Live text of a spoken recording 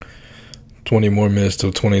20 more minutes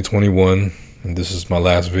till 2021, and this is my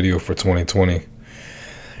last video for 2020.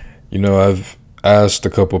 I've asked a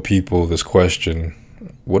couple people this question: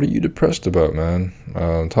 what are you depressed about, man?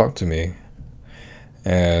 Talk to me.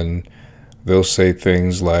 And they'll say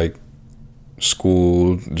things like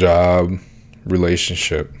school, job,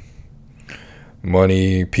 relationship,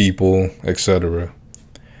 money, people, etc.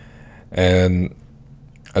 And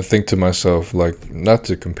I think to myself, like, not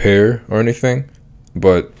to compare or anything,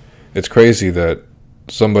 but it's crazy that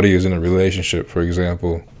somebody is in a relationship, for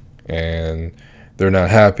example, and they're not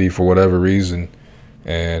happy for whatever reason.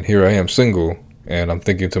 And here I am single, and I'm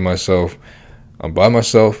thinking to myself, I'm by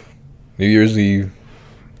myself. New Year's Eve,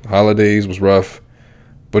 holidays was rough,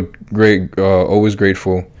 but great, always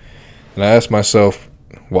grateful. And I asked myself,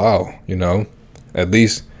 wow, at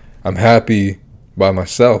least I'm happy by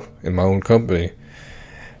myself in my own company.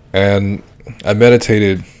 And I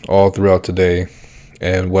meditated all throughout today.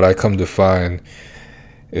 And what I come to find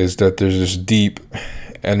is that there's this deep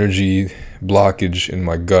energy blockage in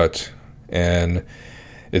my gut. And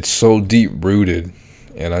it's so deep rooted.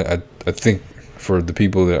 And I think for the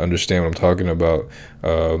people that understand what I'm talking about,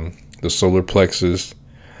 the solar plexus,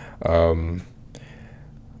 the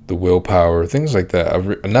willpower, things like that.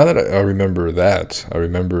 Now that I remember that, I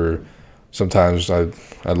remember sometimes I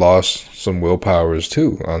lost some willpowers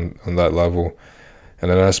too on that level. And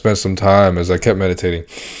then I spent some time as I kept meditating.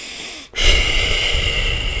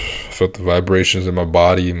 I felt the vibrations in my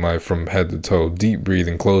body, from head to toe, deep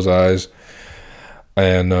breathing, close eyes.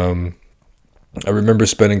 And I remember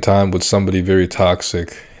spending time with somebody very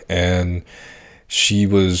toxic, and she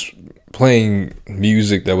was playing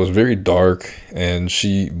music that was very dark, and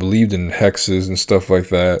she believed in hexes and stuff like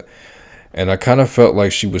that. And I kind of felt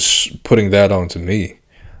like she was putting that onto me.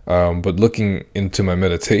 But looking into my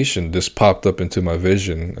meditation, this popped up into my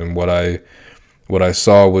vision, and what I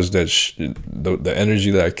saw was that the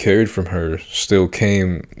energy that I carried from her still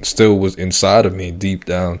was inside of me, deep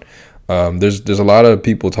down. There's a lot of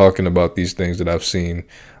people talking about these things that I've seen,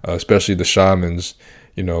 especially the shamans.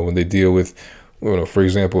 When they deal with, for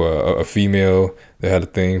example, a female they had a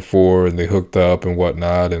thing for, and they hooked up and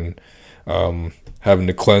whatnot, and having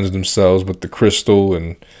to cleanse themselves with the crystal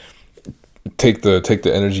and take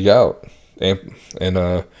the energy out,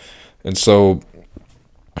 and so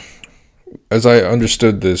as I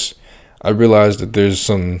understood this, I realized that there's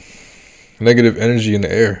some negative energy in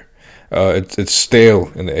the air. It's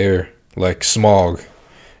stale in the air, like smog,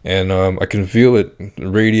 and I can feel it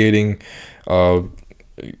radiating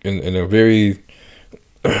in a very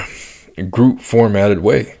group formatted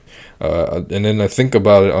way. And then I think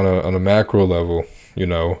about it on a macro level.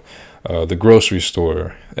 The grocery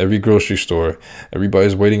store, every grocery store,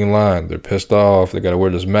 everybody's waiting in line. They're pissed off. They got to wear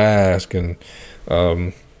this mask, and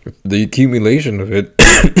the accumulation of it,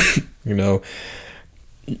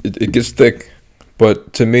 it gets thick.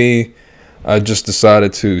 But to me, I just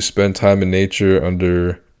decided to spend time in nature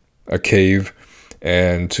under a cave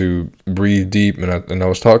and to breathe deep. And I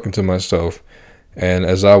was talking to myself, and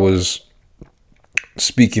as I was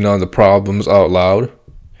speaking on the problems out loud,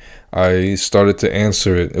 I started to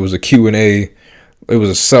answer it. It was a Q&A. It was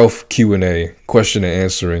a self Q&A, question and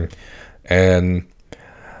answering. And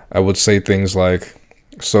I would say things like,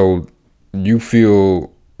 so you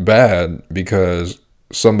feel bad because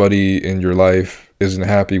somebody in your life isn't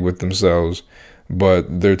happy with themselves,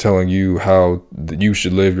 but they're telling you how you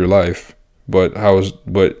should live your life. But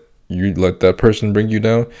you let that person bring you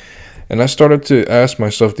down? And I started to ask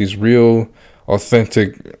myself these real,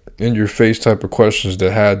 authentic, in your face type of questions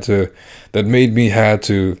that made me had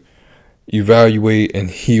to evaluate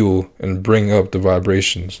and heal and bring up the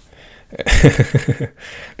vibrations.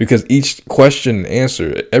 Because each question and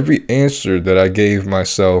answer, every answer that I gave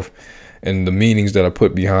myself and the meanings that I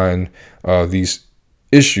put behind these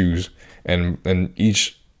issues, and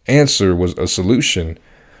each answer was a solution,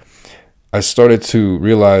 I started to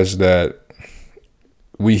realize that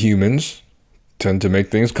we humans tend to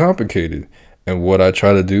make things complicated. And what I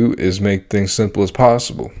try to do is make things simple as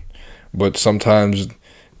possible. But sometimes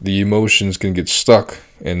the emotions can get stuck,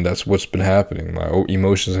 and that's what's been happening. My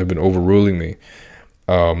emotions have been overruling me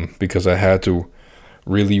because I had to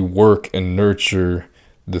really work and nurture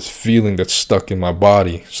this feeling that's stuck in my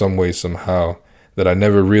body some way, somehow, that I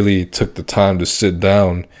never really took the time to sit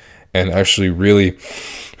down and actually really,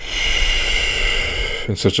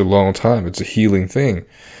 in such a long time. It's a healing thing.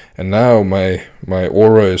 And now my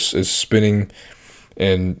aura is spinning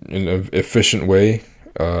in an efficient way,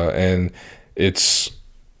 and it's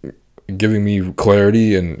giving me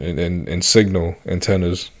clarity and signal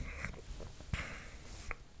antennas